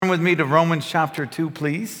with me to Romans chapter 2,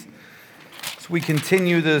 please. As we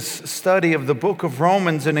continue this study of the book of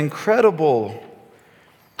Romans, an incredible,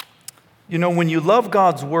 when you love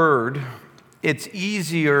God's word, it's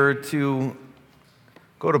easier to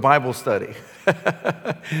go to Bible study.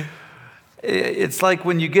 It's like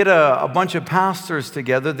when you get a bunch of pastors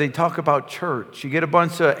together, they talk about church. You get a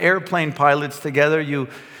bunch of airplane pilots together,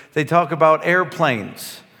 they talk about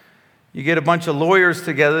airplanes. You get a bunch of lawyers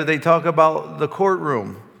together, they talk about the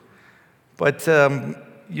courtroom. But,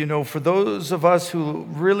 for those of us who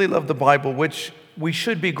really love the Bible, which we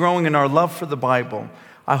should be growing in our love for the Bible,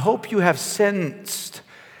 I hope you have sensed,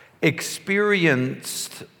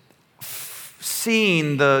 experienced,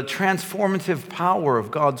 seen the transformative power of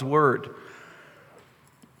God's Word.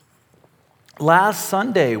 Last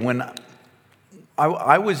Sunday, when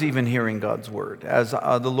I was even hearing God's Word, as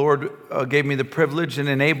the Lord gave me the privilege and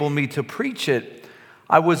enabled me to preach it,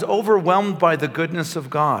 I was overwhelmed by the goodness of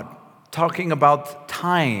God, talking about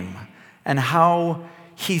time and how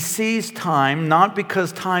He sees time, not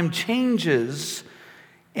because time changes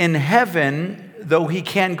in heaven, though He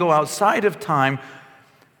can go outside of time,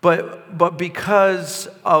 but because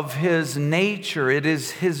of His nature. It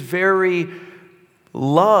is His very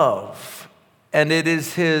love, and it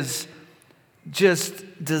is His just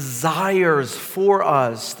desires for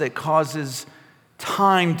us that causes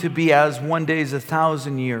time to be as one day is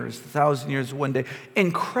 1,000 years, 1,000 years one day.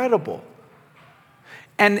 Incredible.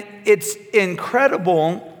 And it's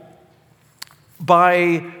incredible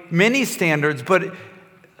by many standards, but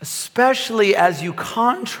especially as you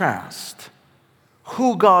contrast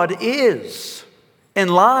who God is in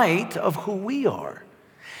light of who we are.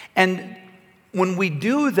 And when we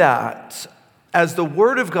do that, as the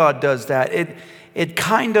Word of God does that, it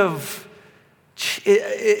causes,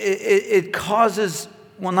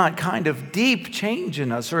 deep change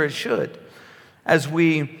in us, or it should, as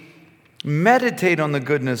we meditate on the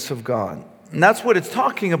goodness of God. And that's what it's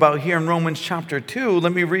talking about here in Romans chapter 2.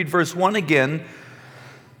 Let me read verse 1 again.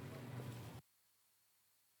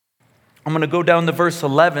 I'm going to go down to verse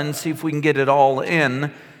 11, see if we can get it all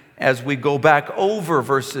in as we go back over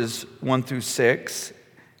verses 1 through 6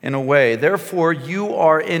 in a way. Therefore, you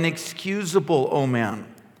are inexcusable, O man,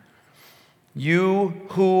 you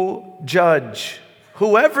who judge,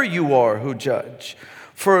 whoever you are who judge.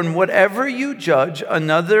 For in whatever you judge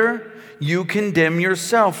another, you condemn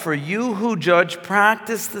yourself. For you who judge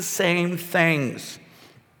practice the same things.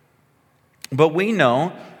 But we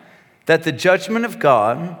know that the judgment of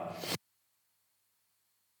God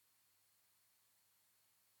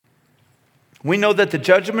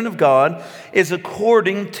is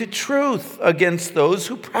according to truth against those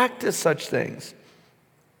who practice such things.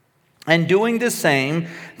 And doing the same,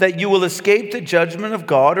 that you will escape the judgment of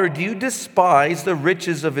God, or do you despise the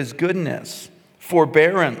riches of His goodness,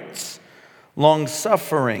 forbearance,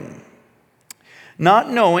 long-suffering, not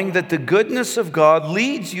knowing that the goodness of God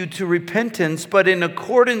leads you to repentance, but in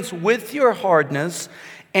accordance with your hardness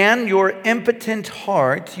and your impotent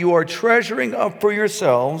heart, you are treasuring up for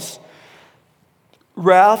yourselves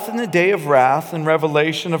wrath in the day of wrath and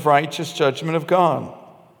revelation of righteous judgment of God,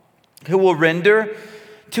 who will render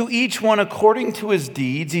to each one according to his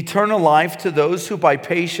deeds eternal life to those who by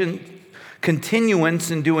patient continuance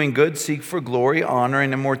in doing good seek for glory, honor,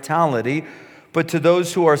 and immortality, but to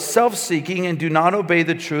those who are self-seeking and do not obey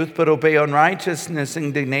the truth, but obey unrighteousness,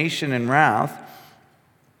 indignation, and wrath,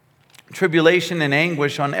 tribulation and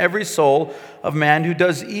anguish on every soul of man who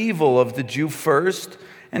does evil, of the Jew first,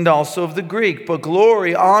 and also of the Greek, but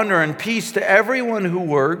glory, honor, and peace to everyone who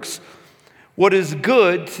works what is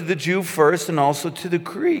good, to the Jew first, and also to the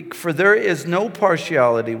Greek. For there is no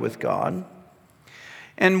partiality with God.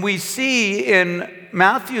 And we see in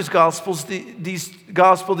Matthew's Gospels,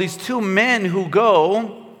 these two men who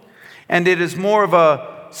go, and it is more of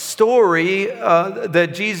a story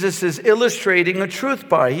that Jesus is illustrating a truth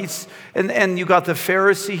by. And you got the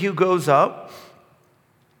Pharisee who goes up,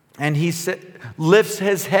 and he lifts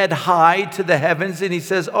his head high to the heavens, and he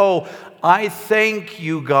says, "Oh, I thank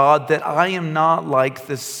you, God, that I am not like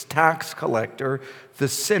this tax collector, the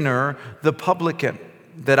sinner, the publican,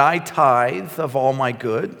 that I tithe of all my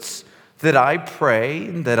goods, that I pray,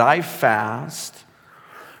 and that I fast."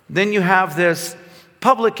 Then you have this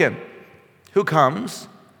publican who comes,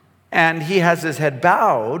 and he has his head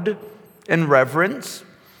bowed in reverence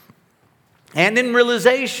and in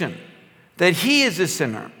realization that he is a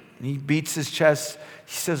sinner. He beats his chest.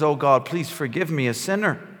 He says, "Oh God, please forgive me, a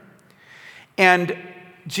sinner." And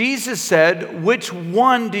Jesus said, "Which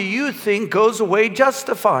one do you think goes away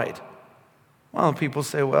justified?" Well, people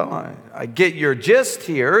say, "Well, I get your gist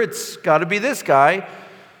here. It's got to be this guy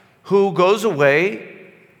who goes away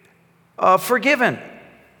forgiven.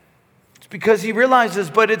 It's because he realizes,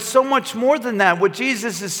 but it's so much more than that. What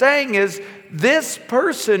Jesus is saying is, this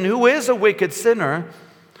person who is a wicked sinner,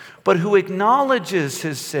 but who acknowledges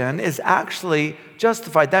his sin, is actually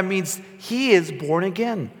justified. That means he is born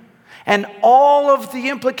again. And all of the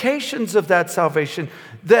implications of that salvation,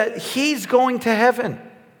 that he's going to heaven,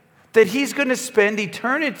 that he's going to spend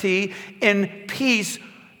eternity in peace,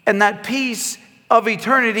 and that peace of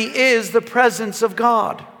eternity is the presence of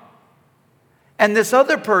God. And this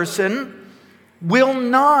other person will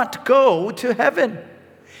not go to heaven.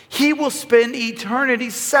 He will spend eternity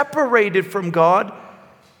separated from God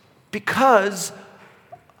because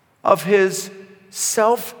of his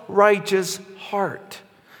self-righteous heart.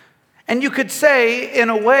 And you could say, in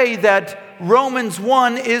a way, that Romans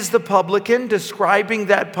 1 is the publican, describing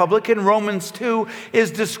that publican. Romans 2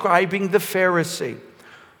 is describing the Pharisee.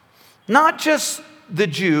 Not just the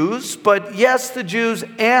Jews, but yes, the Jews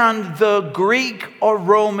and the Greek or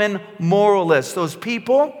Roman moralists, those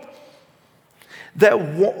people that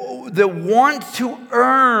want to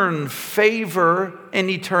earn favor in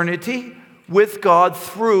eternity with God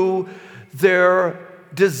through their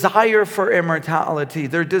desire for immortality,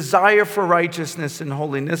 their desire for righteousness and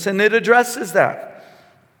holiness, and it addresses that.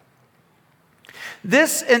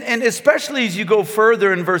 This, and especially as you go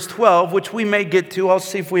further in verse 12, which we may get to, I'll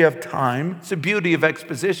see if we have time. It's the beauty of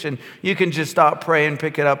exposition. You can just stop, pray, and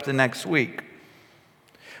pick it up the next week.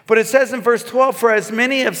 But it says in verse 12, for as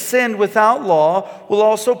many have sinned without law will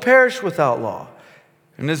also perish without law.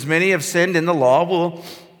 And as many have sinned in the law will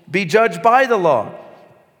be judged by the law.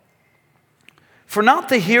 For not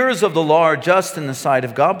the hearers of the law are just in the sight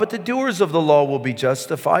of God, but the doers of the law will be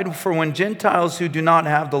justified. For when Gentiles who do not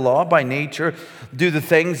have the law by nature do the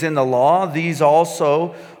things in the law, these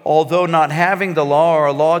also, although not having the law, are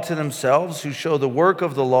a law to themselves, who show the work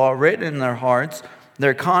of the law written in their hearts,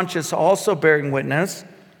 their conscience also bearing witness.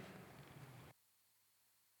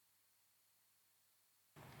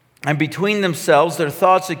 And between themselves, their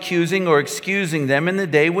thoughts accusing or excusing them in the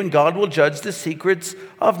day when God will judge the secrets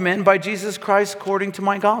of men by Jesus Christ according to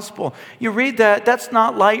my gospel. You read that, that's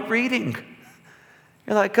not light reading.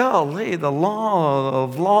 You're like, golly, the law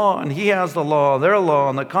of law, and he has the law, their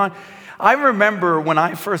law, and the I remember when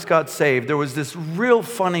I first got saved, there was this real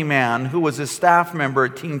funny man who was a staff member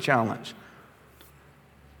at Teen Challenge.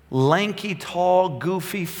 Lanky, tall,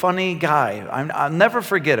 goofy, funny guy. I'll never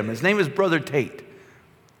forget him. His name is Brother Tate.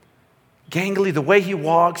 Gangly, the way he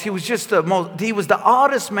walks, he was the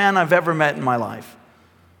oddest man I've ever met in my life.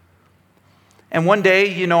 And one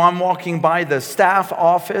day, I'm walking by the staff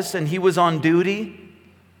office and he was on duty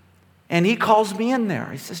and he calls me in there.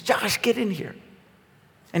 He says, Josh, get in here.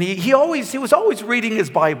 And he was always reading his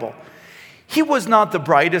Bible. He was not the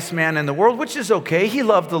brightest man in the world, which is okay. He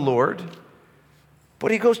loved the Lord.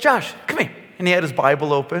 But he goes, Josh, come here. And he had his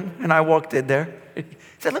Bible open and I walked in there. He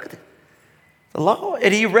said, look at this. The law.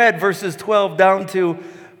 And he read verses 12 down to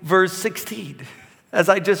verse 16, as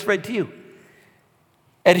I just read to you.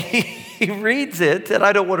 And he reads it, and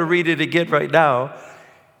I don't want to read it again right now.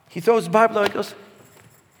 He throws the Bible out and goes,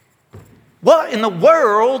 what in the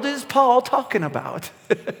world is Paul talking about?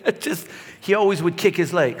 He always would kick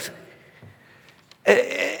his legs.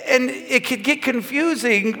 And it could get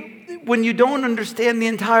confusing when you don't understand the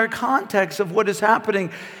entire context of what is happening.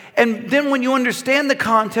 And then when you understand the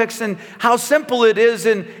context and how simple it is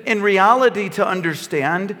in reality to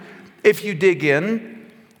understand, if you dig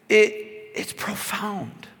in, it's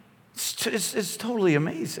profound. It's totally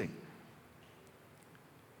amazing.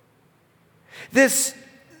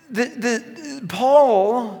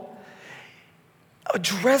 Paul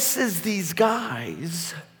addresses these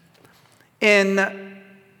guys in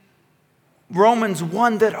Romans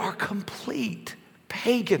 1 that are complete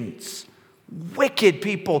pagans. Wicked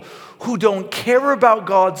people who don't care about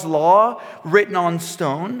God's law written on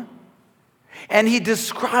stone. And he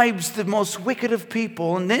describes the most wicked of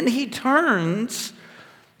people. And then he turns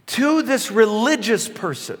to this religious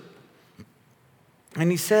person.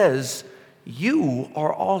 And he says, you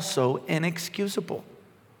are also inexcusable.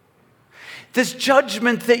 This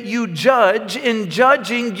judgment that you judge, in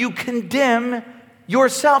judging, you condemn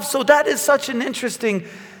yourself. So that is such an interesting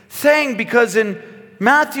thing, because in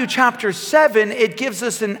Matthew chapter 7, it gives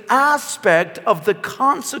us an aspect of the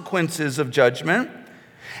consequences of judgment.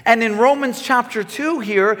 And in Romans chapter 2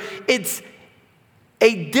 here, it's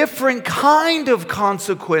a different kind of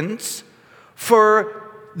consequence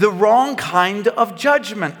for the wrong kind of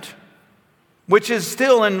judgment, which is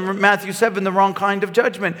still in Matthew 7, the wrong kind of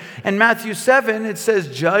judgment. In Matthew 7, it says,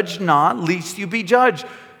 judge not, lest you be judged.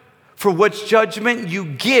 For which judgment you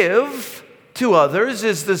give to others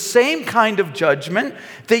is the same kind of judgment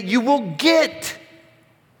that you will get.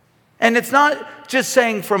 And it's not just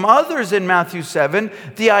saying from others in Matthew 7.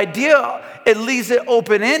 The idea, it leaves it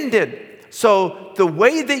open-ended. So the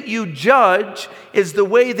way that you judge is the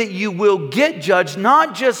way that you will get judged,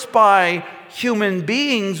 not just by human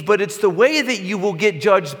beings, but it's the way that you will get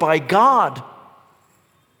judged by God.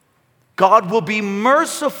 God will be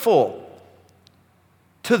merciful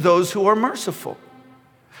to those who are merciful.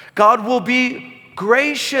 God will be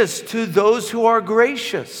gracious to those who are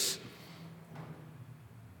gracious.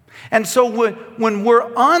 And so when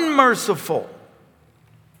we're unmerciful,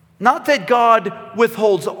 not that God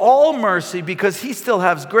withholds all mercy, because he still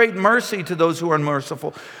has great mercy to those who are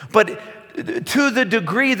unmerciful, but to the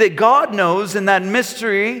degree that God knows in that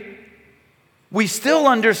mystery, we still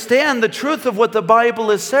understand the truth of what the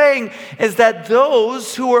Bible is saying is that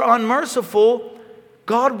those who are unmerciful,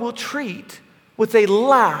 God will treat with a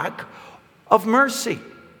lack of mercy.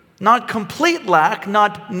 Not complete lack,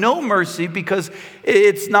 not no mercy, because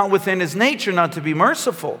it's not within his nature not to be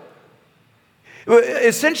merciful.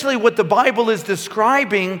 Essentially, what the Bible is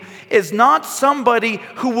describing is not somebody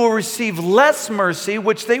who will receive less mercy,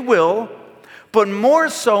 which they will, but more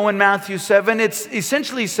so in Matthew 7, it's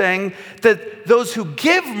essentially saying that those who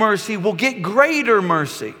give mercy will get greater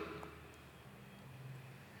mercy.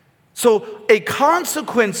 So,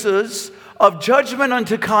 consequences of judgment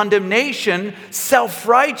unto condemnation,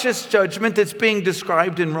 self-righteous judgment that's being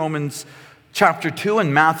described in Romans chapter 2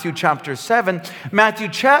 and Matthew chapter 7. Matthew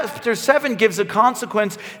chapter 7 gives a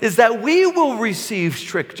consequence is that we will receive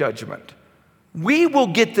strict judgment. We will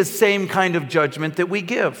get the same kind of judgment that we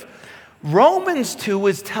give. Romans 2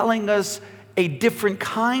 is telling us a different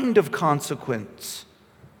kind of consequence.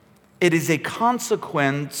 It is a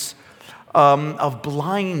consequence of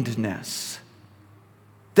blindness.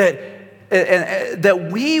 That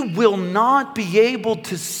we will not be able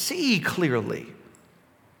to see clearly.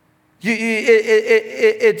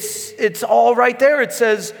 It's all right there. It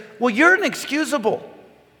says, well, you're inexcusable.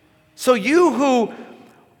 So you who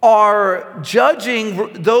are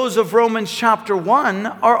judging those of Romans chapter 1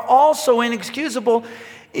 are also inexcusable.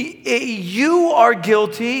 You are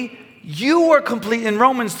guilty. You are complete. In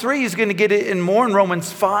Romans 3, he's going to get it in more. In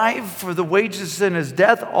Romans 5, for the wages of sin is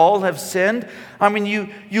death, all have sinned. I mean,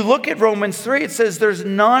 you look at Romans 3, it says there's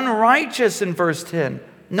none righteous in verse 10.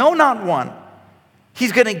 No, not one.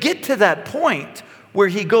 He's going to get to that point where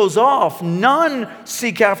he goes off. None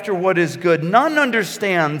seek after what is good. None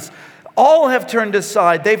understands. All have turned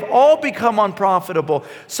aside. They've all become unprofitable.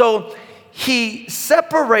 So he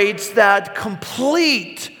separates that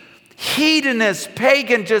complete hedonist,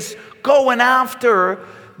 pagan, just going after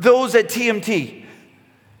those at TMT.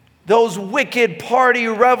 Those wicked party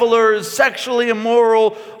revelers, sexually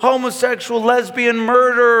immoral, homosexual, lesbian,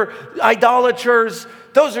 murder, idolaters.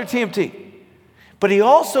 Those are TMT. But he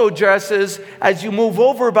also addresses, as you move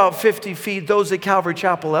over about 50 feet, those at Calvary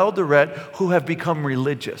Chapel Eldoret who have become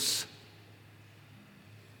religious.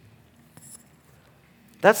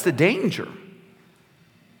 That's the danger.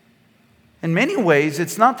 In many ways,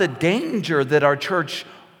 it's not the danger that our church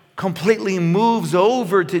completely moves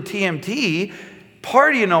over to TMT,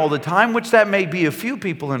 partying all the time, which that may be a few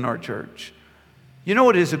people in our church. You know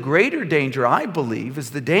what is a greater danger, I believe,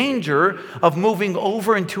 is the danger of moving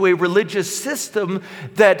over into a religious system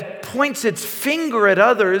that points its finger at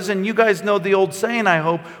others. And you guys know the old saying, I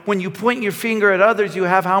hope, when you point your finger at others, you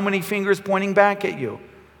have how many fingers pointing back at you?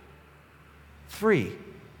 3.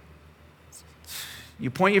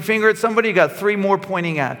 You point your finger at somebody, you got 3 more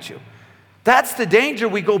pointing at you. That's the danger.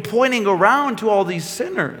 We go pointing around to all these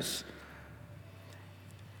sinners.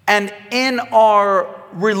 And in our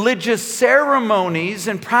religious ceremonies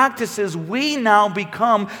and practices, we now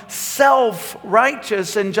become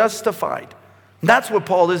self-righteous and justified. That's what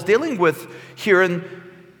Paul is dealing with here in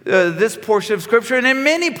this portion of Scripture and in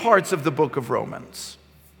many parts of the book of Romans.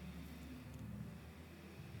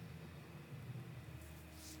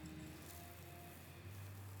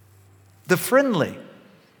 The friendly,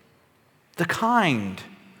 the kind,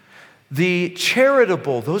 the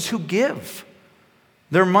charitable, those who give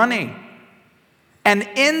their money. And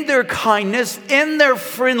in their kindness, in their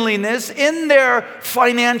friendliness, in their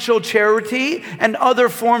financial charity and other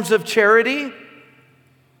forms of charity,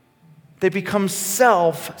 they become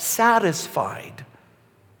self-satisfied.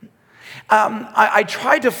 I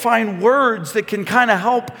try to find words that can kind of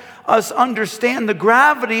help us understand the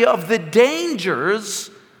gravity of the dangers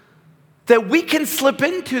that we can slip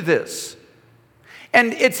into this.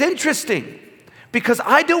 And it's interesting because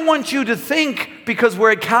I don't want you to think, because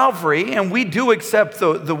we're at Calvary and we do accept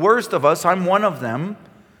the worst of us, I'm one of them,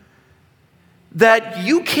 that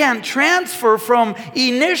you can't transfer from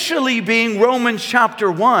initially being Romans chapter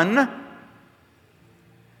 1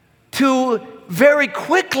 to very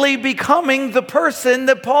quickly becoming the person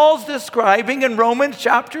that Paul's describing in Romans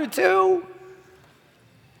chapter 2.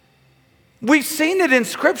 We've seen it in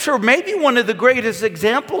Scripture. Maybe one of the greatest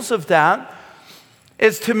examples of that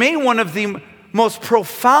is, to me, one of the most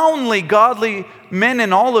profoundly godly men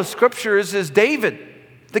in all of Scriptures is David,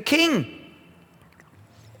 the king,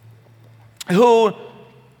 who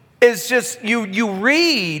is just, you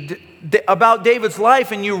read about David's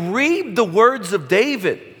life and you read the words of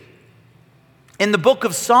David in the book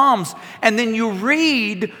of Psalms, and then you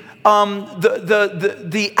read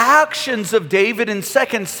the actions of David in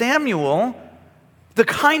 2 Samuel, the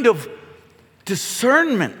kind of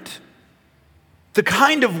discernment, the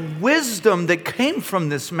kind of wisdom that came from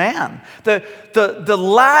this man, the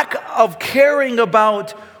lack of caring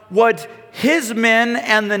about what his men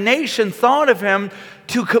and the nation thought of him,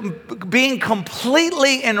 to being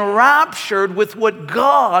completely enraptured with what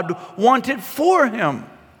God wanted for him.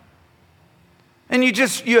 And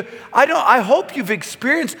I hope you've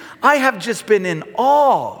experienced, I have just been in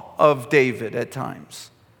awe of David at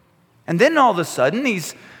times. And then all of a sudden,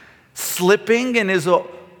 he's slipping in his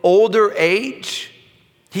older age.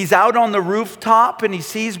 He's out on the rooftop and he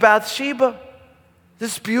sees Bathsheba,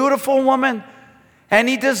 this beautiful woman, and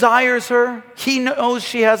he desires her. He knows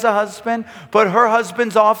she has a husband, but her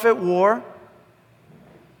husband's off at war.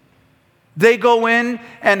 They go in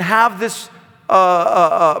and have this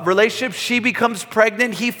relationship. She becomes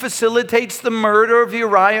pregnant. He facilitates the murder of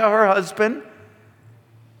Uriah, her husband.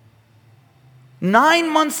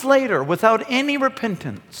 9 months later, without any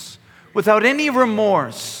repentance, without any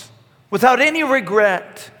remorse, without any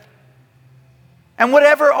regret, and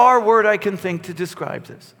whatever R word I can think to describe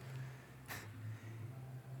this,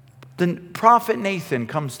 the prophet Nathan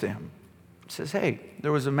comes to him and says, hey,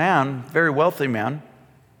 there was a man, very wealthy man,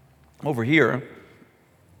 over here,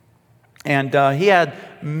 and he had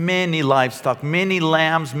many livestock, many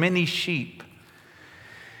lambs, many sheep.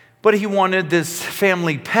 But he wanted this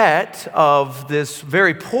family pet of this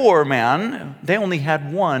very poor man. They only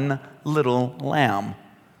had one little lamb.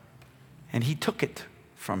 And he took it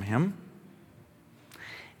from him.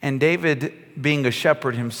 And David, being a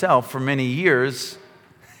shepherd himself for many years,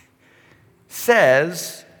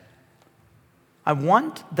 says, I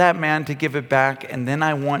want that man to give it back, and then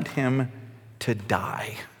I want him to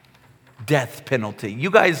die. Death penalty.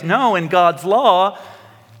 You guys know in God's law,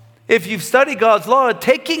 if you've studied God's law,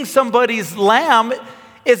 taking somebody's lamb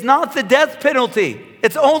is not the death penalty.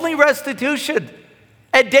 It's only restitution.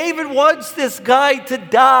 And David wants this guy to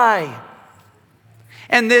die.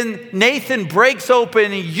 And then Nathan breaks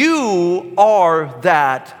open, you are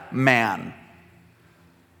that man.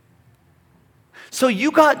 So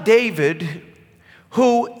you got David,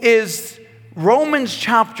 who is Romans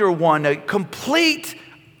chapter 1, a complete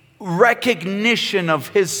recognition of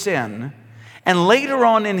his sin, and later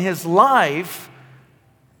on in his life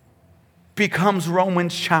becomes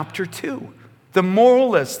Romans chapter 2. The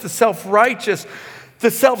moralist, the self-righteous,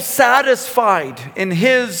 the self-satisfied in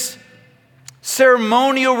his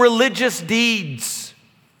ceremonial religious deeds.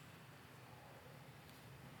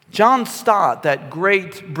 John Stott, that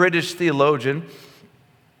great British theologian,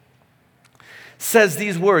 says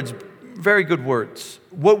these words, very good words.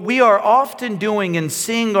 What we are often doing is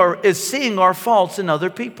seeing our faults in other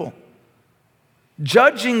people,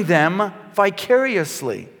 judging them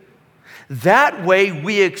vicariously. That way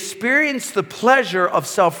we experience the pleasure of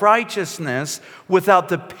self-righteousness without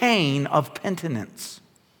the pain of penitence.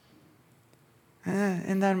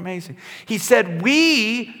 Isn't that amazing? He said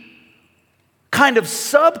we kind of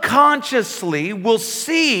subconsciously will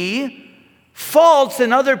see faults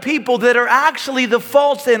in other people that are actually the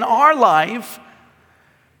faults in our life,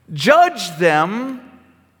 judge them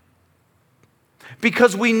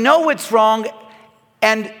because we know it's wrong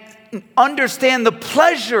and understand the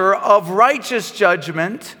pleasure of righteous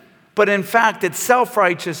judgment, but in fact it's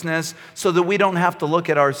self-righteousness, so that we don't have to look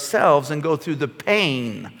at ourselves and go through the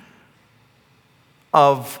pain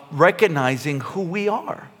of recognizing who we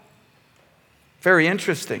are. Very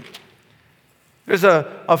interesting. There's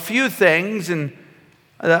a few things, and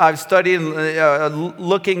I've studied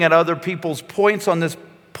looking at other people's points on this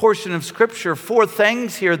portion of Scripture. 4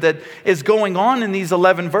 things here that is going on in these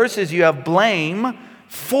 11 verses. You have blame,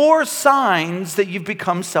 4 signs that you've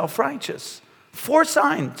become self-righteous. 4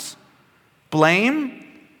 signs. Blame,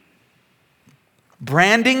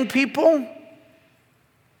 branding people,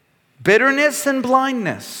 bitterness, and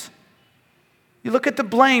blindness. You look at the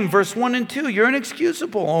blame, verse 1 and 2. You're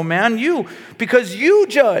inexcusable, oh man, because you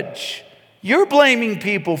judge. You're blaming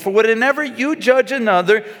people for whenever you judge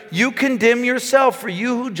another, you condemn yourself, for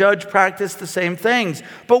you who judge practice the same things.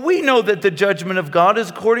 But we know that the judgment of God is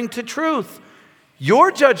according to truth.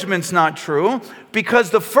 Your judgment's not true because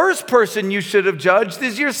the first person you should have judged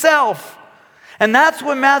is yourself. And that's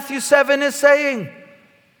what Matthew 7 is saying.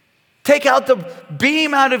 Take out the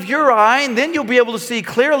beam out of your eye, and then you'll be able to see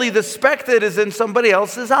clearly the speck that is in somebody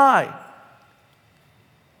else's eye.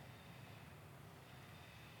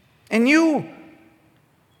 And you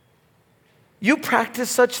practice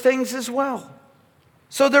such things as well.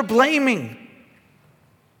 So they're blaming.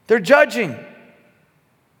 They're judging.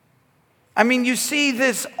 I mean, you see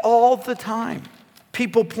this all the time.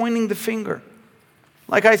 People pointing the finger.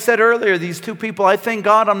 Like I said earlier, these two people, I thank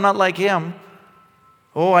God I'm not like him.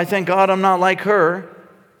 Oh, I thank God I'm not like her.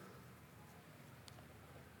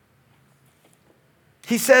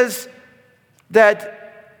 He says that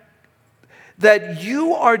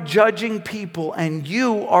you are judging people and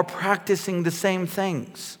you are practicing the same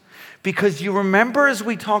things. Because you remember, as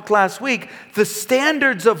we talked last week, the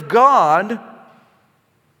standards of God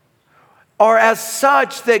are as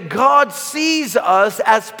such that God sees us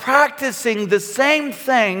as practicing the same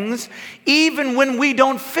things even when we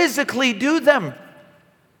don't physically do them.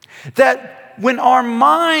 That when our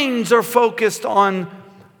minds are focused on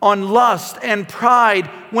lust and pride,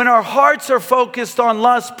 when our hearts are focused on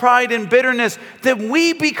lust, pride, and bitterness, that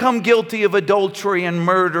we become guilty of adultery and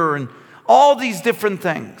murder and all these different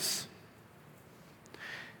things.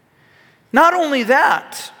 Not only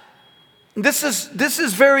that, this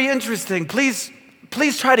is very interesting. Please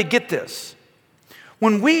try to get this.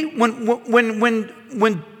 When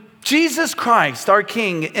Jesus Christ, our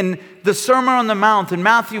King, in the Sermon on the Mount in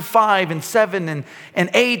Matthew 5 and 7 and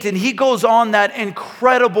 8, and he goes on that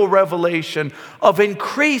incredible revelation of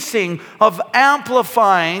increasing, of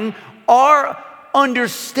amplifying our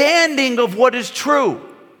understanding of what is true,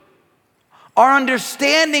 our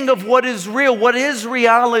understanding of what is real, what is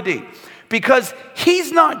reality. Because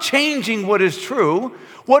he's not changing what is true.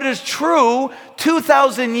 What is true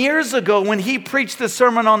 2,000 years ago when he preached the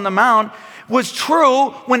Sermon on the Mount was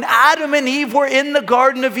true when Adam and Eve were in the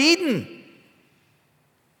Garden of Eden.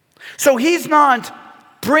 So he's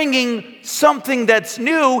not bringing something that's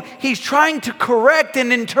new. He's trying to correct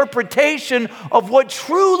an interpretation of what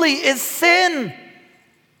truly is sin,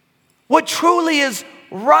 what truly is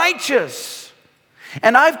righteous.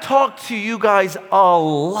 And I've talked to you guys a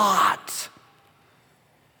lot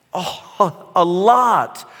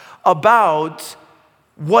about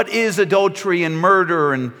what is adultery and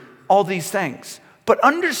murder and all these things. But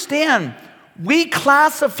understand, we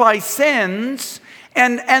classify sins,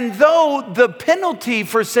 and though the penalty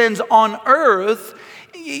for sins on earth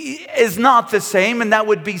is not the same, and that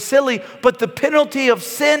would be silly, but the penalty of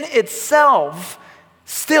sin itself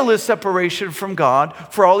still is separation from God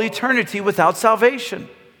for all eternity without salvation.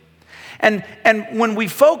 And when we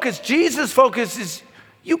focus, Jesus focuses,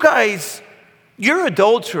 you guys, you're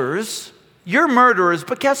adulterers, you're murderers,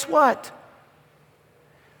 but guess what?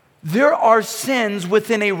 There are sins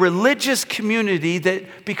within a religious community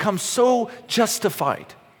that become so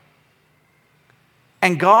justified.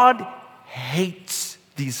 And God hates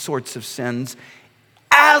these sorts of sins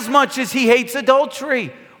as much as he hates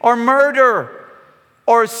adultery or murder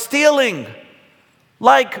or stealing,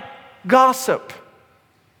 like gossip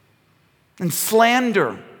and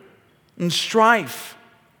slander and strife,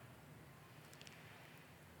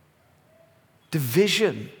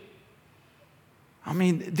 division. I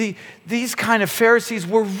mean, these kind of Pharisees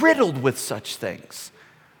were riddled with such things.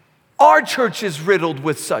 Our church is riddled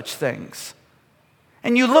with such things.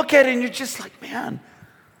 And you look at it and you're just like, man,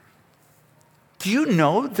 do you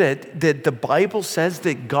know that the Bible says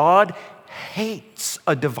that God hates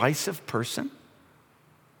a divisive person?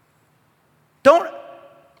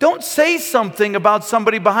 Don't say something about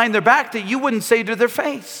somebody behind their back that you wouldn't say to their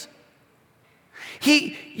face.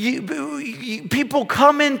 People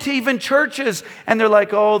come into even churches and they're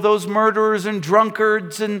like, oh, those murderers and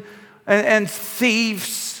drunkards and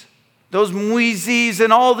thieves, those muizis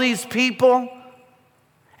and all these people.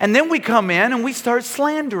 And then we come in and we start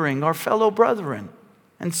slandering our fellow brethren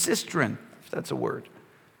and sistren, if that's a word.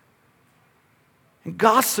 And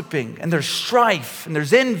gossiping, and there's strife, and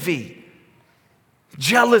there's envy,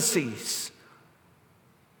 jealousies.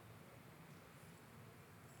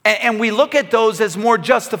 And we look at those as more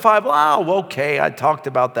justifiable. Oh, okay, I talked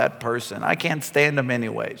about that person. I can't stand them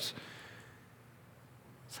anyways.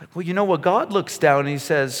 It's like, well, you know what? God looks down and he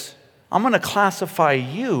says, I'm going to classify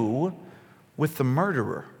you with the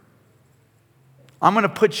murderer. I'm going to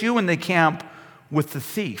put you in the camp with the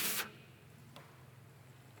thief.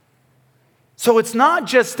 So it's not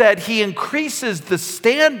just that he increases the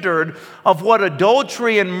standard of what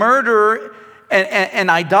adultery and murder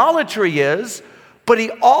and idolatry is, but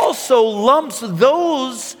he also lumps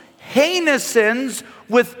those heinous sins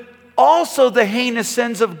with also the heinous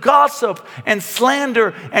sins of gossip and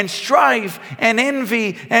slander and strife and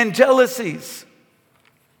envy and jealousies.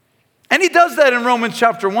 And he does that in Romans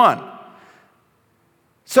chapter 1.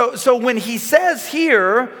 So when he says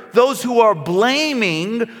here, those who are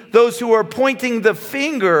blaming, those who are pointing the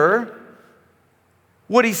finger,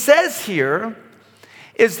 what he says here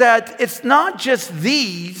is that it's not just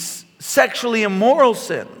these sexually immoral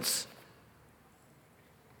sins.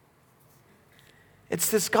 It's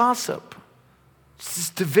this gossip. It's this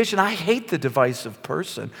division. I hate the divisive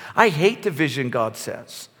person. I hate division, God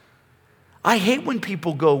says. I hate when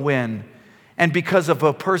people go in and because of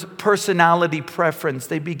a personality preference,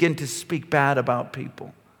 they begin to speak bad about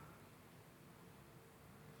people.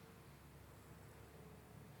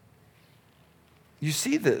 You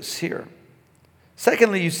see this here.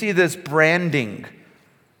 Secondly, you see this branding,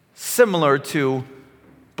 similar to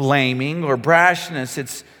blaming or brashness.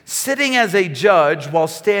 It's sitting as a judge while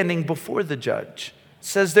standing before the judge. It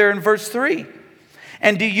says there in verse 3.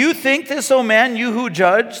 And do you think this, O man, you who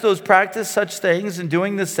judge those practice such things and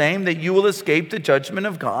doing the same, that you will escape the judgment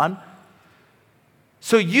of God?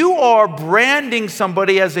 So you are branding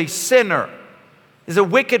somebody as a sinner, as a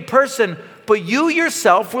wicked person, but you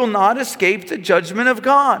yourself will not escape the judgment of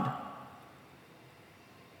God.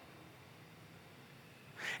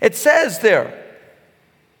 It says there,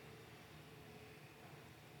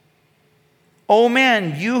 O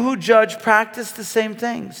man, you who judge practice the same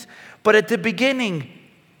things. But at the beginning,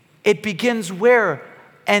 it begins where?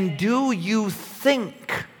 And do you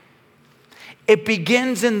think? It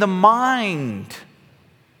begins in the mind,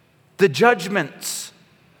 the judgments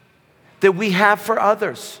that we have for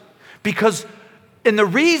others. And the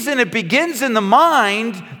reason it begins in the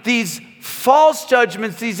mind, these false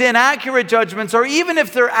judgments, these inaccurate judgments, or even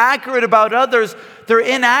if they're accurate about others, they're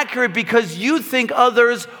inaccurate because you think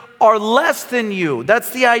others are less than you. That's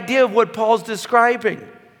the idea of what Paul's describing.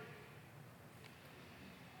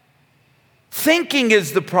 Thinking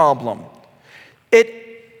is the problem.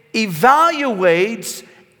 It evaluates,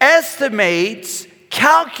 estimates,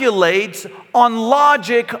 calculates on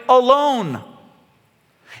logic alone.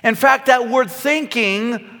 In fact, that word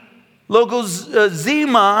thinking,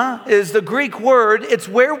 logozema, is the Greek word. It's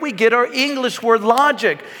where we get our English word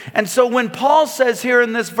logic. And so when Paul says here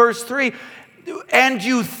in this verse 3, and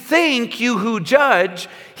you think, you who judge,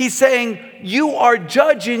 he's saying you are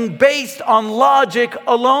judging based on logic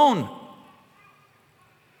alone.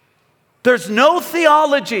 There's no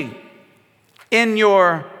theology in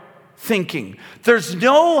your thinking. There's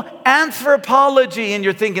no anthropology in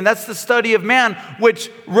your thinking. That's the study of man,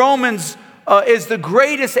 which Romans is the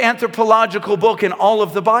greatest anthropological book in all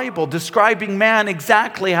of the Bible, describing man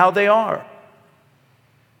exactly how they are.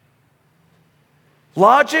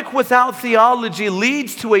 Logic without theology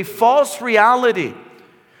leads to a false reality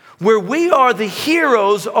where we are the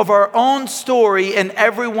heroes of our own story and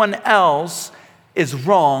everyone else is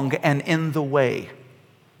wrong and in the way.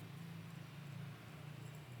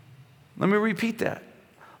 Let me repeat that.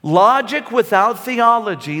 Logic without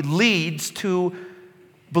theology leads to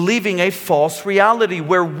believing a false reality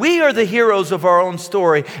where we are the heroes of our own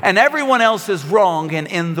story and everyone else is wrong and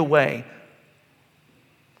in the way.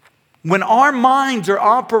 When our minds are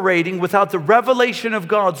operating without the revelation of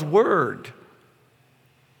God's word,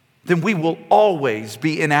 then we will always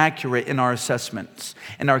be inaccurate in our assessments,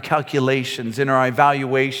 in our calculations, in our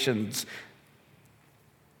evaluations.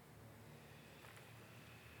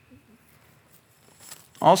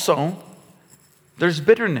 Also, there's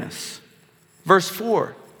bitterness. Verse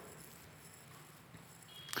 4.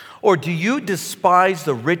 Or do you despise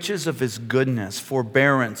the riches of his goodness,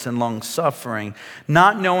 forbearance, and long-suffering,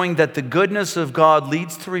 not knowing that the goodness of God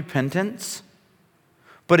leads to repentance?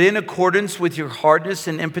 But in accordance with your hardness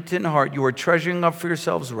and impotent heart, you are treasuring up for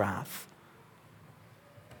yourselves wrath.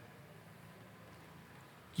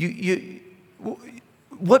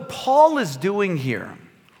 What Paul is doing here,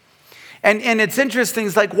 and it's interesting,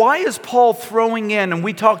 it's like, why is Paul throwing in, and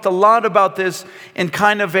we talked a lot about this in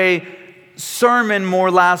kind of a sermon more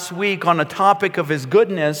last week on a topic of his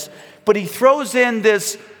goodness, but he throws in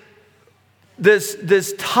this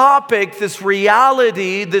topic, this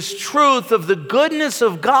reality, this truth of the goodness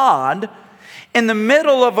of God in the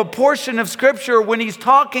middle of a portion of Scripture when he's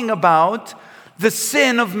talking about the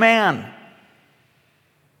sin of man.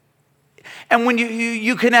 And when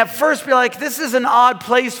you can at first be like, this is an odd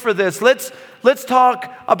place for this. Let's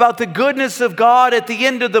talk about the goodness of God at the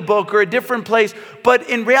end of the book or a different place. But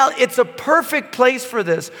in reality, it's a perfect place for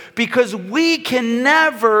this because we can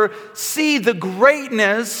never see the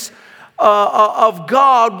greatness of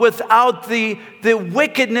God without the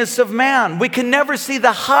wickedness of man. We can never see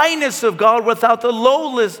the highness of God without the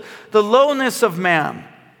lowness of man.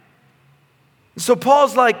 So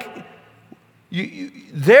Paul's like,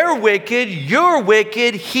 they're wicked, you're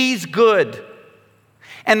wicked, he's good.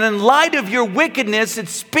 And in light of your wickedness, it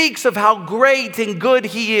speaks of how great and good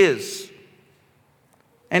he is.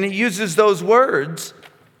 And it uses those words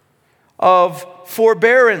of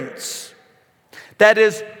forbearance. That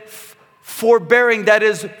is forbearing, that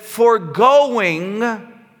is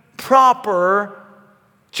foregoing proper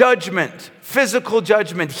judgment, physical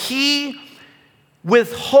judgment. He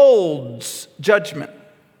withholds judgment.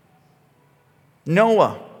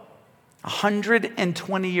 Noah,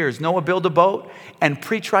 120 years. Noah built a boat and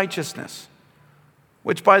preached righteousness,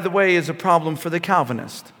 which, by the way, is a problem for the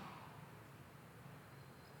Calvinist.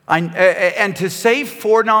 And to say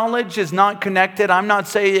foreknowledge is not connected, I'm not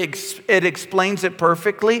saying it explains it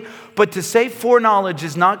perfectly, but to say foreknowledge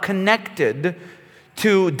is not connected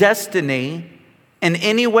to destiny in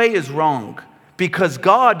any way is wrong. Because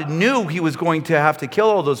God knew he was going to have to kill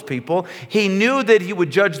all those people. He knew that he would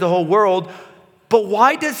judge the whole world. But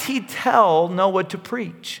why does he tell Noah to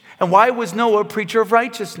preach? And why was Noah a preacher of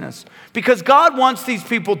righteousness? Because God wants these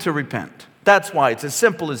people to repent. That's why. It's as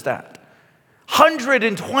simple as that.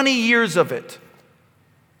 120 years of it.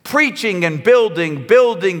 Preaching and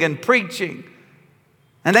building and preaching.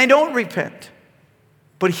 And they don't repent.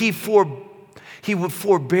 But he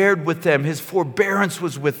forbeared with them. His forbearance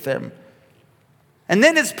was with them. And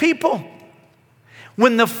then his people.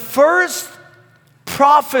 When the first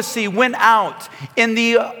prophecy went out in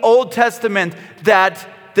the Old Testament that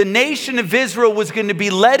the nation of Israel was going to be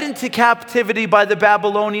led into captivity by the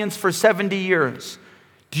Babylonians for 70 years.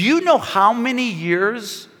 Do you know how many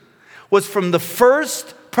years was from the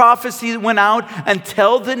first prophecy that went out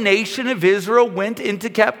until the nation of Israel went into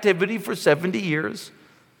captivity for 70 years?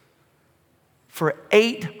 For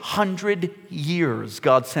 800 years,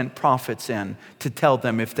 God sent prophets in to tell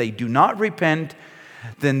them if they do not repent,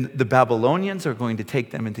 then the Babylonians are going to take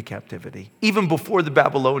them into captivity. Even before the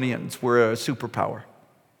Babylonians were a superpower.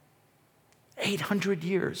 800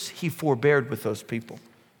 years he forbeared with those people.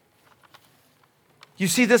 You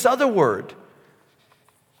see this other word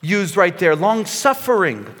used right there,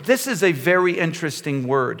 long-suffering. This is a very interesting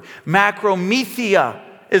word. Makromethea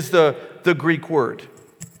is the Greek word.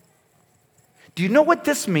 Do you know what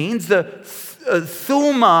this means? The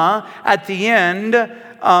thuma at the end.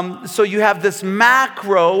 So you have this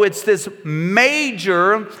macro, it's this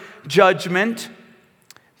major judgment,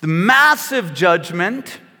 the massive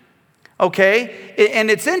judgment, okay?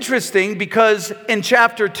 And it's interesting because in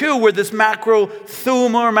chapter 2, where this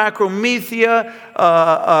macrothuma or macromethea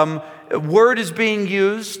word is being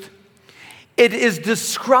used, it is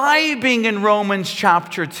describing in Romans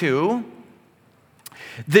chapter 2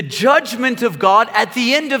 the judgment of God at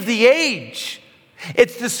the end of the age.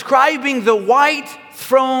 It's describing the white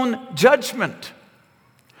throne judgment.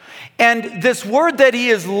 And this word that he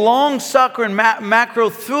is long-suffering,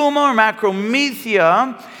 macrothuma or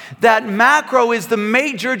macromethea, that macro is the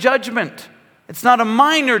major judgment. It's not a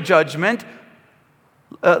minor judgment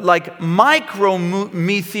like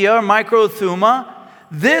micromethea or microthuma.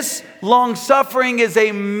 This long-suffering is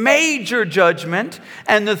a major judgment.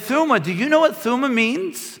 And the thuma, do you know what thuma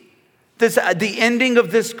means? The ending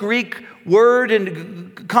of this Greek word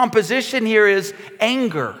and composition here is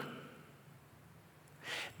anger.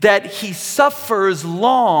 That he suffers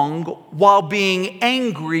long while being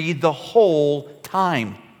angry the whole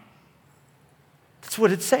time. That's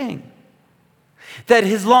what it's saying. That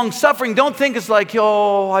his long suffering, don't think it's like,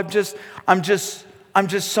 I'm just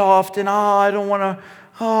soft and I don't want to.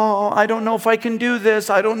 I don't know if I can do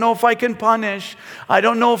this. I don't know if I can punish. I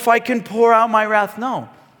don't know if I can pour out my wrath. No,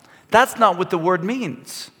 that's not what the word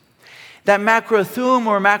means. That macrothum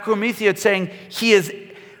or macromethea, it's saying he is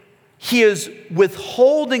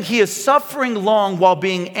withholding, he is suffering long while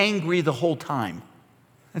being angry the whole time.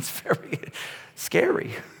 It's very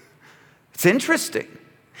scary. It's interesting.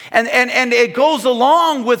 And it goes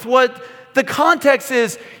along with what the context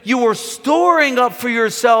is you were storing up for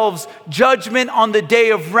yourselves judgment on the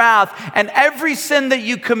day of wrath. And every sin that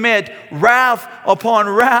you commit, wrath upon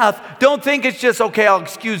wrath. Don't think it's just, okay, I'll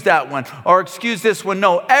excuse that one or excuse this one.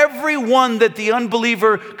 No, every one that the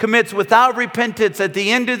unbeliever commits without repentance at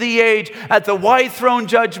the end of the age, at the white throne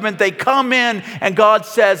judgment, they come in and God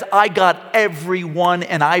says, I got every one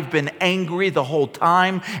and I've been angry the whole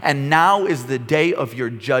time. And now is the day of your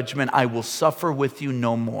judgment. I will suffer with you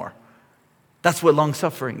no more. That's what long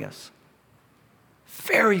suffering is.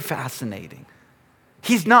 Very fascinating.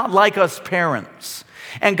 He's not like us parents.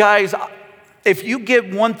 And guys, if you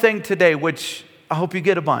get one thing today, which I hope you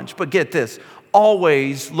get a bunch, but get this,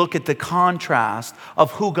 always look at the contrast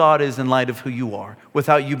of who God is in light of who you are,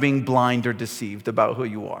 without you being blind or deceived about who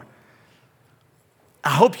you are.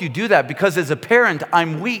 I hope you do that, because as a parent,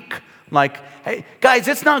 I'm weak. Like, hey, guys,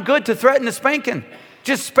 it's not good to threaten a spanking.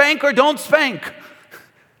 Just spank or don't spank.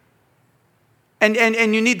 And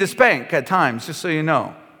you need to spank at times, just so you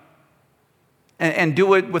know. And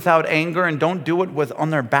do it without anger, and don't do it on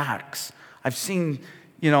their backs. I've seen,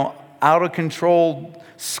 out of control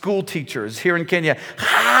school teachers here in Kenya,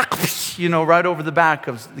 right over the back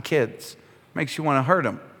of the kids. Makes you want to hurt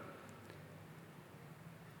them.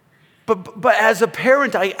 But as a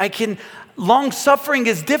parent, I can, long suffering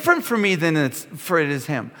is different for me than it is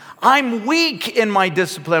him. I'm weak in my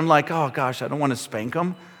discipline. I'm like, oh gosh, I don't want to spank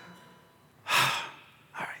him.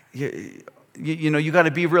 All right, you got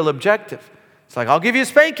to be real objective. It's like, I'll give you a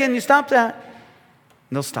spanking, you stop that.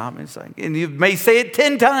 And they'll stop me. It's like, and you may say it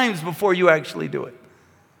 10 times before you actually do it.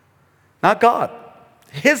 Not God.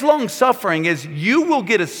 His long suffering is you will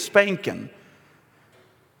get a spanking.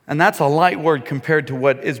 And that's a light word compared to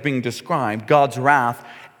what is being described, God's wrath,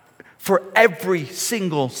 for every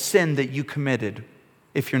single sin that you committed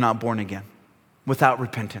if you're not born again, without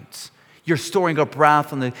repentance. You're storing up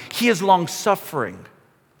wrath on he is long suffering,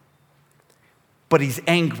 but he's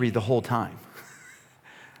angry the whole time.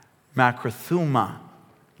 Macrothuma,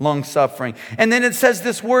 long suffering. And then it says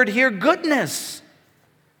this word here, goodness.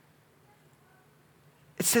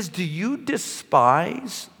 It says, do you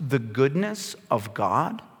despise the goodness of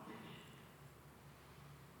God?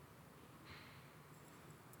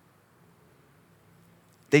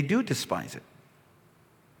 They do despise it.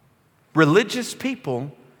 Religious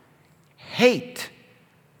people hate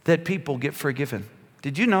that people get forgiven.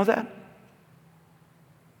 Did you know that?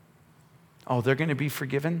 Oh, they're going to be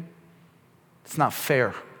forgiven? It's not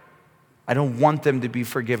fair. I don't want them to be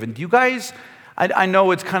forgiven. Do you guys, I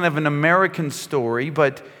know it's kind of an American story,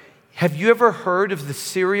 but have you ever heard of the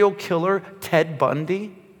serial killer Ted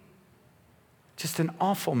Bundy? Just an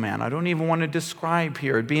awful man. I don't even want to describe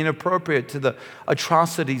here. It'd be inappropriate to the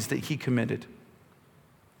atrocities that he committed.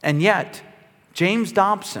 And yet, James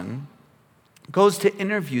Dobson goes to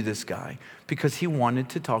interview this guy because he wanted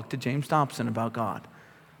to talk to James Dobson about God.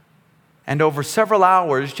 And over several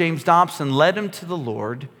hours, James Dobson led him to the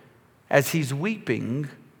Lord as he's weeping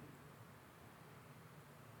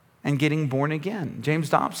and getting born again. James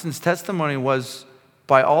Dobson's testimony was,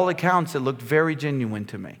 by all accounts, it looked very genuine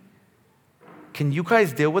to me. Can you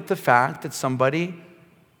guys deal with the fact that somebody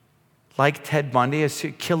like Ted Bundy is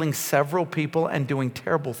killing several people and doing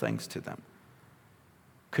terrible things to them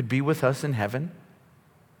could be with us in heaven?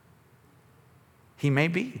 He may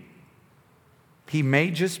be. He may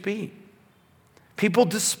just be. People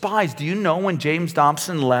despise. Do you know when James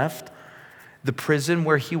Dobson left the prison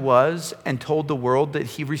where he was and told the world that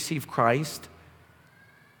he received Christ,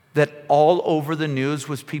 that all over the news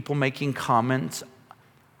was people making comments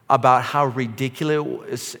about how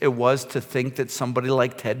ridiculous it was to think that somebody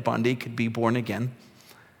like Ted Bundy could be born again?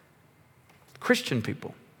 Christian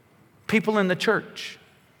people, people in the church.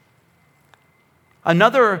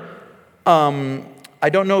 Another, I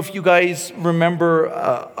don't know if you guys remember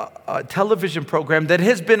a television program that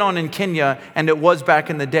has been on in Kenya, and it was back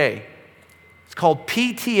in the day. It's called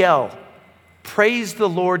PTL, Praise the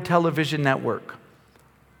Lord Television Network,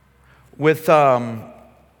 with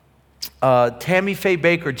Tammy Faye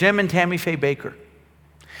Baker, Jim and Tammy Faye Baker.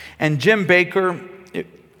 And Jim Baker,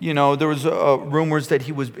 there was rumors that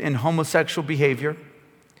he was in homosexual behavior.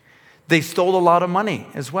 They stole a lot of money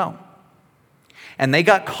as well. And they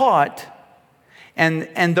got caught.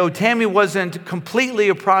 And though Tammy wasn't completely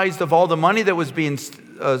apprised of all the money that was being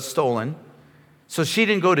stolen, so she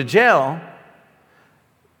didn't go to jail,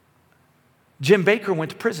 Jim Baker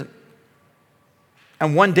went to prison.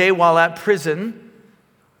 And one day while at prison,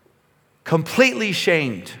 completely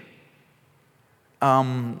shamed,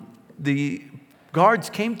 the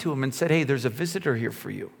guards came to him and said, hey, there's a visitor here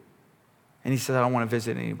for you. And he said, I don't want to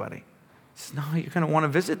visit anybody. He said, no, you're going to want to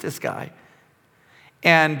visit this guy.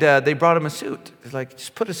 And they brought him a suit. They're like,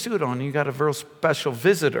 just put a suit on. You got a real special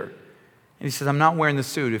visitor. And he says, I'm not wearing the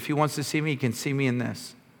suit. If he wants to see me, he can see me in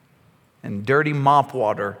this. And dirty mop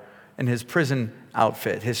water and his prison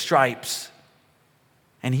outfit, his stripes.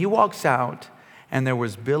 And he walks out, and there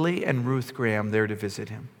was Billy and Ruth Graham there to visit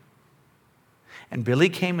him. And Billy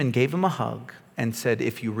came and gave him a hug and said,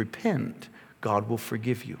 if you repent, God will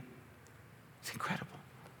forgive you. It's incredible.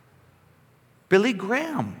 Billy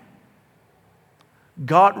Graham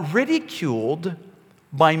got ridiculed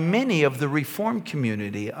by many of the Reformed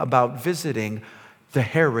community about visiting the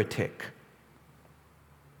heretic,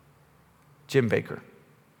 Jim Bakker.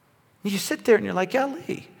 You sit there and you're like,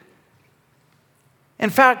 golly. In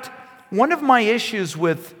fact, one of my issues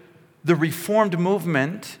with the Reformed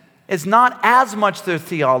movement is not as much their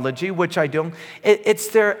theology, which I don't, it's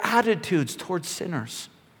their attitudes towards sinners.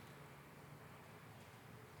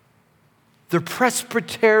 Their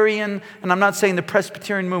Presbyterian, and I'm not saying the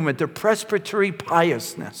Presbyterian movement, their Presbyterian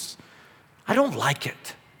piousness. I don't like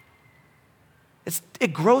it.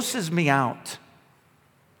 It grosses me out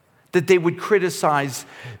that they would criticize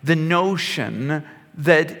the notion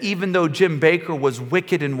that even though Jim Bakker was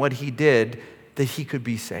wicked in what he did, that he could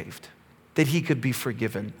be saved, that he could be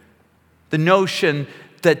forgiven. The notion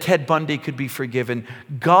that Ted Bundy could be forgiven.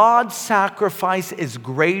 God's sacrifice is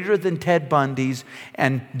greater than Ted Bundy's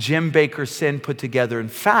and Jim Bakker's sin put together. In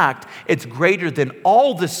fact, it's greater than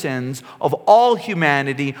all the sins of all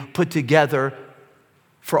humanity put together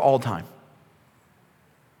for all time.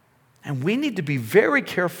 And we need to be very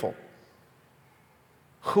careful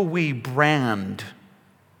who we brand,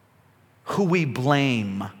 who we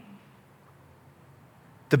blame.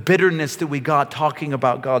 The bitterness that we got talking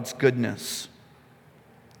about God's goodness.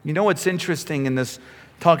 You know what's interesting in this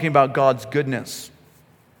talking about God's goodness?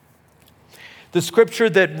 The scripture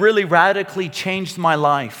that really radically changed my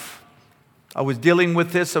life. I was dealing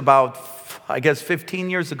with this about, 15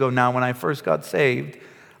 years ago now when I first got saved.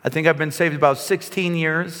 I think I've been saved about 16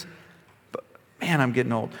 years. But man, I'm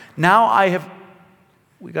getting old. Now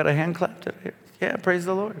we got a hand clap today. Yeah, praise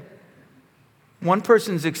the Lord. One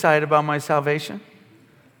person's excited about my salvation.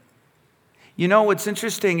 You know what's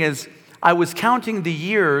interesting is I was counting the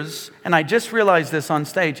years, and I just realized this on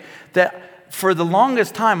stage, that for the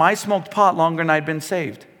longest time, I smoked pot longer than I'd been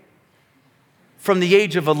saved. From the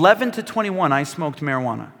age of 11 to 21, I smoked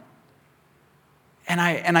marijuana. And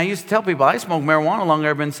I used to tell people, I smoked marijuana longer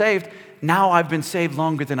than I've been saved. Now I've been saved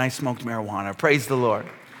longer than I smoked marijuana. Praise the Lord.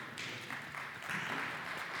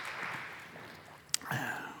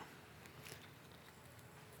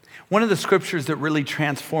 One of the scriptures that really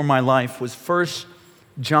transformed my life was 1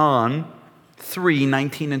 John 3,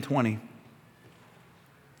 19 and 20.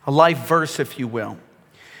 A life verse, if you will.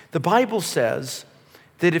 The Bible says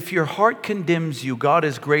that if your heart condemns you, God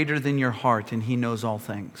is greater than your heart and he knows all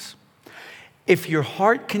things. If your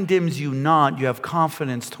heart condemns you not, you have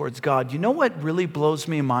confidence towards God. You know what really blows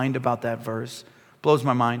my mind about that verse? Blows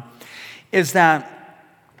my mind. Is that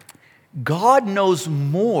God knows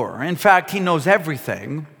more. In fact, he knows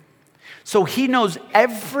everything. So he knows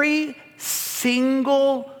every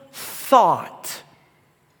single thought,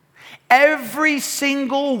 every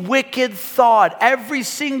single wicked thought, every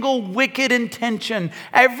single wicked intention,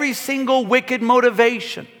 every single wicked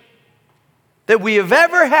motivation that we have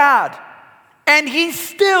ever had, and he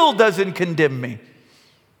still doesn't condemn me.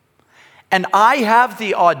 And I have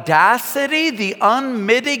the audacity, the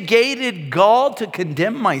unmitigated gall to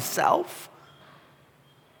condemn myself.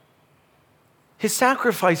 His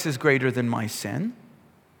sacrifice is greater than my sin.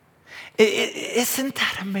 Isn't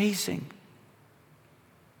that amazing?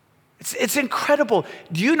 It's incredible.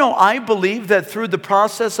 Do you know, I believe that through the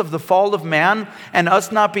process of the fall of man and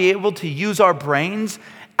us not being able to use our brains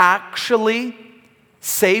actually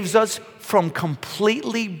saves us from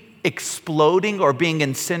completely exploding or being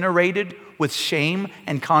incinerated with shame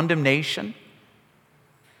and condemnation?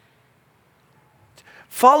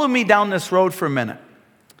 Follow me down this road for a minute.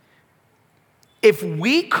 If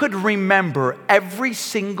we could remember every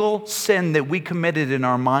single sin that we committed in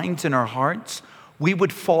our minds and our hearts, we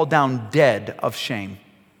would fall down dead of shame.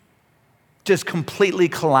 Just completely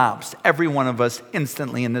collapsed, every one of us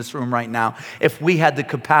instantly in this room right now, if we had the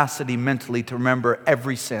capacity mentally to remember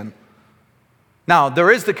every sin. Now, there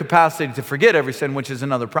is the capacity to forget every sin, which is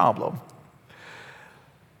another problem.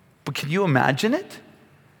 But can you imagine it?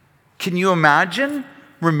 Can you imagine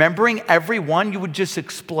remembering every one? You would just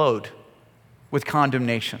explode with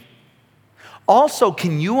condemnation. Also,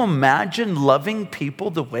 can you imagine loving people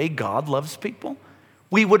the way God loves people?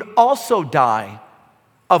 We would also die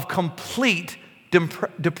of complete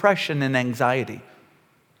depression and anxiety.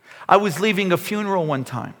 I was leaving a funeral one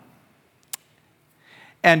time,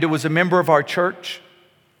 and it was a member of our church,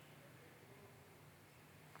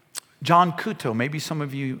 John Couto. Maybe some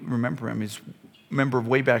of you remember him. He's a member of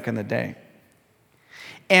way back in the day.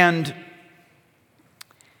 And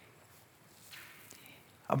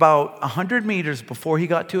about 100 meters before he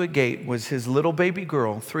got to a gate was his little baby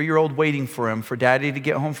girl, 3-year-old, waiting for him for daddy to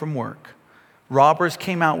get home from work. Robbers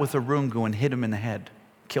came out with a rungu and hit him in the head,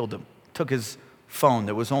 killed him, took his phone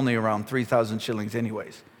that was only around 3,000 shillings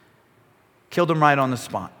anyways. Killed him right on the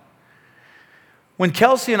spot. When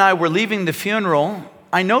Kelsey and I were leaving the funeral,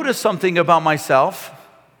 I noticed something about myself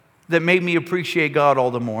that made me appreciate God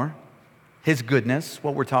all the more, His goodness,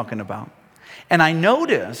 what we're talking about. And I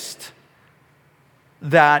noticed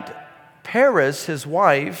that Paris, his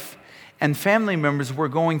wife, and family members were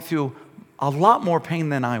going through a lot more pain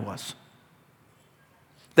than I was.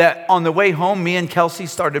 That on the way home, me and Kelsey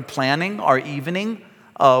started planning our evening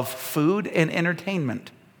of food and entertainment.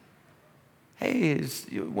 Hey,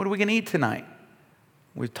 what are we going to eat tonight?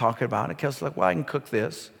 We're talking about it. Kelsey's like, well, I can cook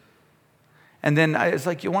this. And then I was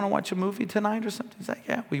like, you want to watch a movie tonight or something? He's like,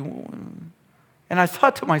 yeah. And I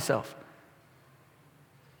thought to myself,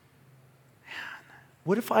 man,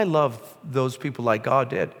 what if I loved those people like God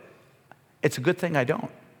did? It's a good thing I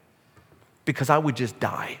don't, because I would just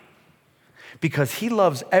die. Because He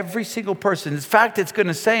loves every single person. In fact, it's going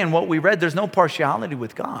to say in what we read, there's no partiality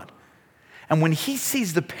with God. And when He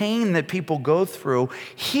sees the pain that people go through,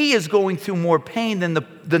 He is going through more pain than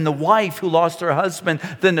the wife who lost her husband,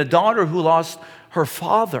 than the daughter who lost her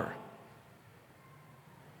father.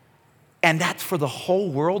 And that's for the whole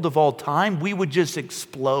world of all time. We would just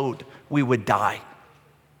explode. We would die.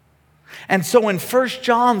 And so in 1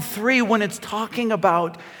 John 3, when it's talking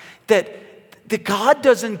about that God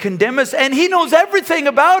doesn't condemn us, and He knows everything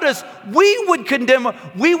about us, we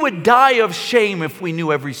would die of shame if we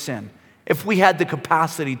knew every sin, if we had the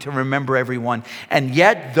capacity to remember everyone. And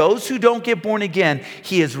yet, those who don't get born again,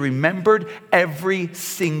 He has remembered every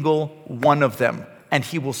single one of them. And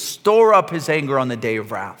He will store up His anger on the day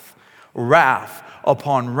of wrath. Wrath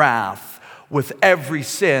upon wrath with every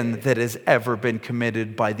sin that has ever been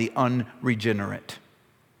committed by the unregenerate.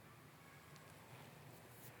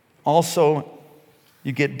 Also,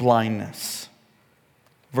 you get blindness.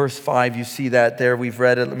 Verse 5, you see that there. We've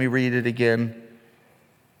read it. Let me read it again.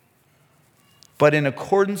 But in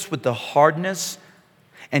accordance with the hardness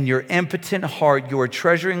and your impotent heart, you are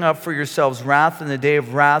treasuring up for yourselves wrath in the day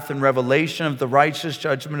of wrath and revelation of the righteous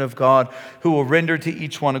judgment of God, who will render to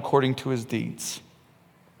each one according to his deeds.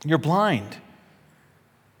 You're blind.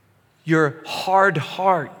 Your hard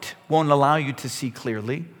heart won't allow you to see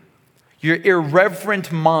clearly. Your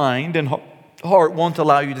irreverent mind and heart won't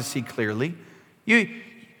allow you to see clearly.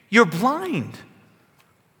 You're blind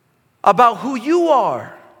about who you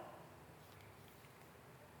are.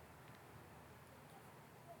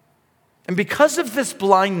 And because of this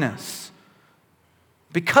blindness,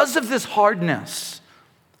 because of this hardness,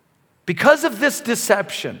 because of this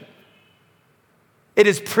deception, it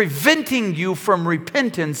is preventing you from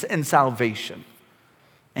repentance and salvation.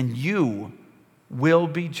 And you will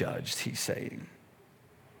be judged, He's saying.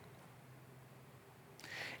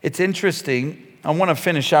 It's interesting. I want to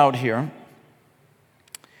finish out here.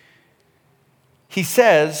 He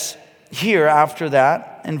says here after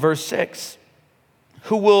that in verse 6,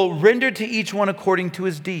 who will render to each one according to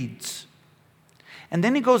his deeds. And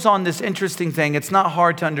then he goes on this interesting thing. It's not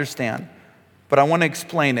hard to understand, but I want to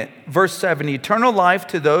explain it. Verse 7, eternal life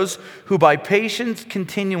to those who by patience,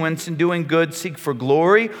 continuance in doing good seek for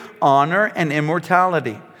glory, honor, and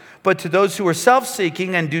immortality. But to those who are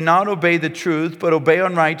self-seeking and do not obey the truth, but obey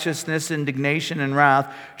unrighteousness, indignation, and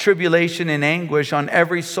wrath, tribulation and anguish on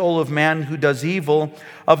every soul of man who does evil,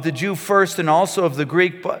 of the Jew first and also of the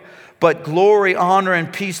Greek, but glory, honor,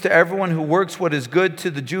 and peace to everyone who works what is good, to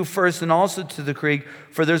the Jew first and also to the Greek,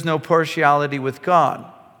 for there's no partiality with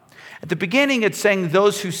God. At the beginning, it's saying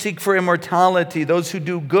those who seek for immortality, those who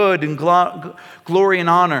do good and glory and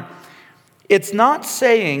honor. It's not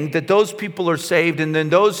saying that those people are saved and then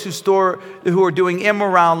those who are doing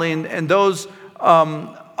immorality and those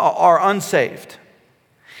are unsaved.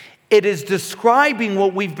 It is describing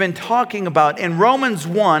what we've been talking about in Romans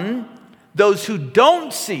 1, those who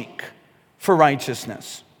don't seek for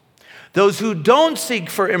righteousness, those who don't seek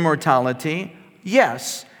for immortality,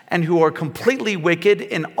 yes, and who are completely wicked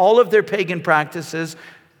in all of their pagan practices,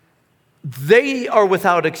 they are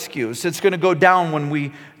without excuse. It's going to go down when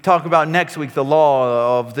we talk about next week the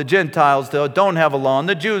law of the Gentiles. They don't have a law, and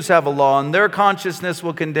the Jews have a law, and their consciousness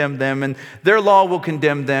will condemn them, and their law will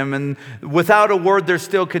condemn them, and without a word they're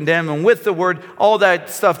still condemned, and with the word, all that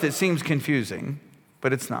stuff that seems confusing,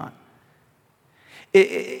 but it's not.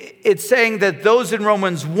 It's saying that those in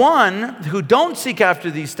Romans 1 who don't seek after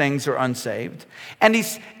these things are unsaved.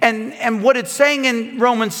 And what it's saying in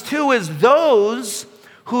Romans 2 is those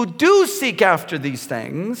who do seek after these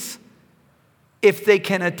things, if they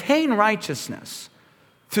can attain righteousness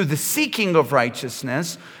through the seeking of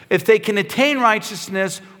righteousness, if they can attain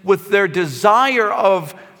righteousness with their desire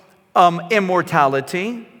of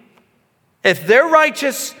immortality, if they're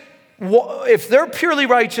righteous, if they're purely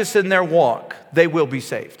righteous in their walk, they will be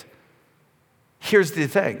saved. Here's the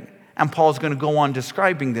thing, and Paul's going to go on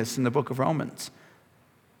describing this in the book of Romans.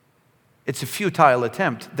 It's a futile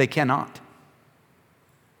attempt. They cannot.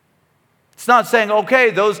 It's not saying,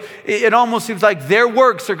 okay, it almost seems like their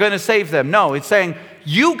works are going to save them. No, it's saying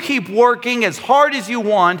you keep working as hard as you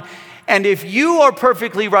want, and if you are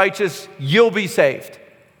perfectly righteous, you'll be saved.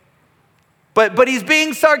 But he's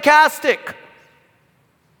being sarcastic.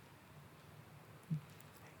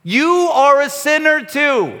 You are a sinner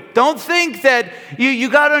too. Don't think that you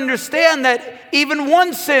got to understand that even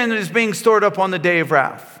one sin is being stored up on the day of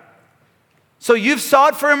wrath. So you've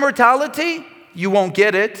sought for immortality, you won't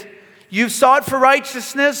get it. You've sought for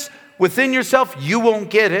righteousness within yourself, you won't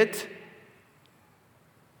get it.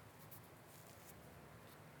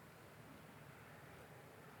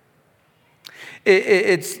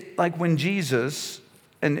 It's like when Jesus,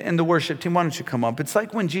 and the worship team, why don't you come up? It's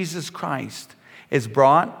like when Jesus Christ is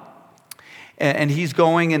brought, and he's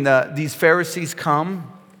going, and these Pharisees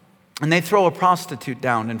come, and they throw a prostitute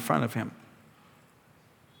down in front of him.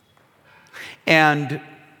 And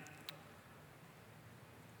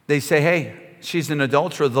they say, hey, she's an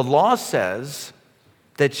adulterer. The law says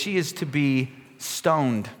that she is to be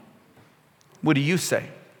stoned. What do you say?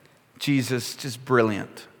 Jesus, just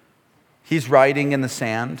brilliant. He's writing in the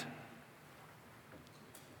sand.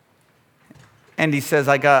 And he says,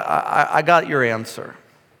 I got your answer.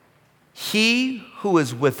 He who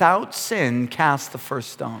is without sin cast the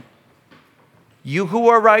first stone. You who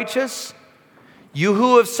are righteous, you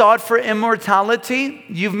who have sought for immortality,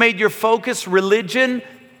 you've made your focus religion.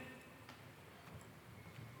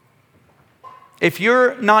 If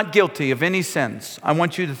you're not guilty of any sins, I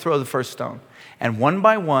want you to throw the first stone. And one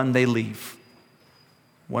by one, they leave.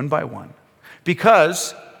 One by one.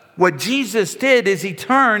 Because what Jesus did is he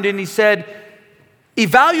turned and he said,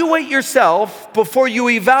 evaluate yourself before you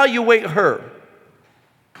evaluate her.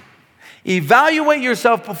 Evaluate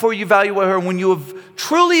yourself before you evaluate her. When you have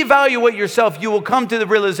truly evaluate yourself, you will come to the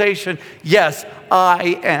realization, yes,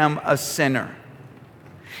 I am a sinner.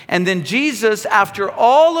 And then Jesus, after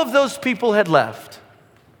all of those people had left,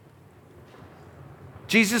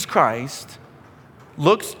 Jesus Christ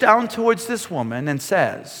looks down towards this woman and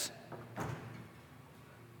says,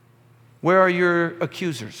 where are your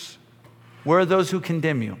accusers? Where are those who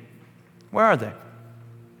condemn you? Where are they?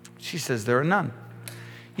 She says, there are none.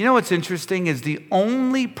 You know what's interesting is the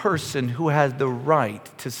only person who had the right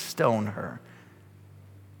to stone her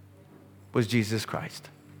was Jesus Christ.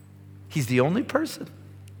 He's the only person.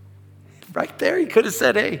 Right there, he could have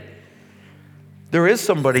said, hey, there is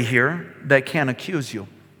somebody here that can accuse you.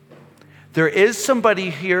 There is somebody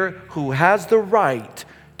here who has the right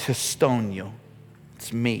to stone you.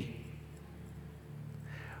 It's me.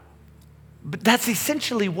 But that's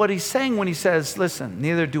essentially what he's saying when he says, listen,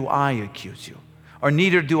 neither do I accuse you, or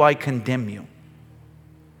neither do I condemn you.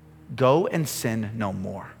 Go and sin no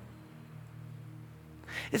more.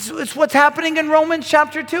 It's what's happening in Romans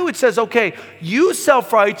chapter 2. It says, okay, you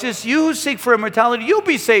self-righteous, you who seek for immortality, you'll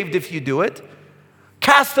be saved if you do it.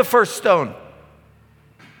 Cast the first stone.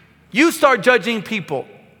 You start judging people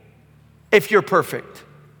if you're perfect.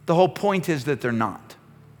 The whole point is that they're not.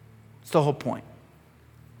 It's the whole point.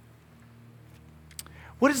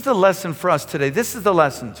 What is the lesson for us today? This is the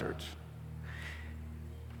lesson, church.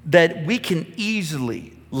 That we can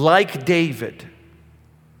easily, like David,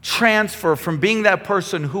 transfer from being that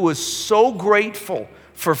person who is so grateful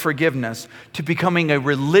for forgiveness to becoming a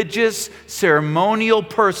religious, ceremonial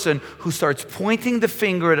person who starts pointing the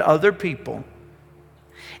finger at other people.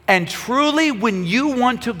 And truly, when you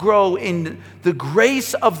want to grow in the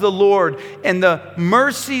grace of the Lord and the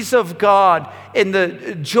mercies of God and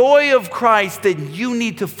the joy of Christ, then you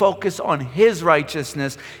need to focus on His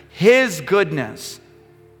righteousness, His goodness.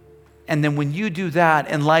 And then when you do that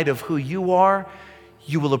in light of who you are,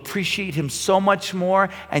 you will appreciate Him so much more,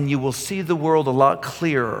 and you will see the world a lot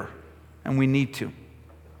clearer. And we need to.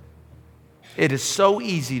 It is so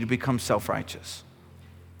easy to become self-righteous.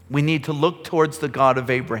 We need to look towards the God of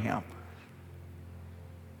Abraham.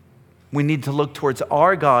 We need to look towards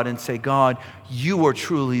our God and say, God, you are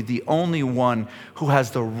truly the only one who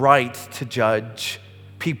has the right to judge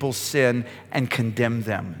people's sin and condemn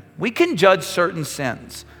them. We can judge certain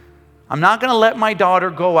sins. I'm not going to let my daughter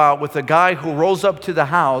go out with a guy who rolls up to the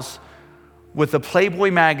house with a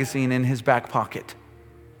Playboy magazine in his back pocket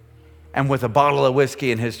and with a bottle of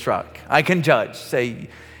whiskey in his truck. I can judge, say,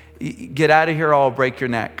 get out of here or I'll break your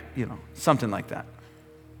neck, something like that.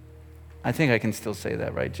 I think I can still say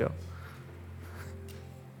that, right, Joe?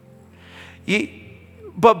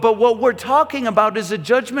 But what we're talking about is a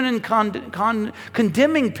judgment and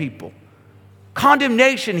condemning people.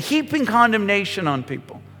 Condemnation, heaping condemnation on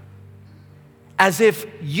people. As if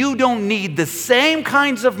you don't need the same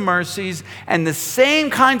kinds of mercies and the same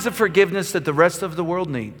kinds of forgiveness that the rest of the world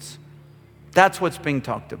needs. That's what's being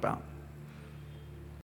talked about.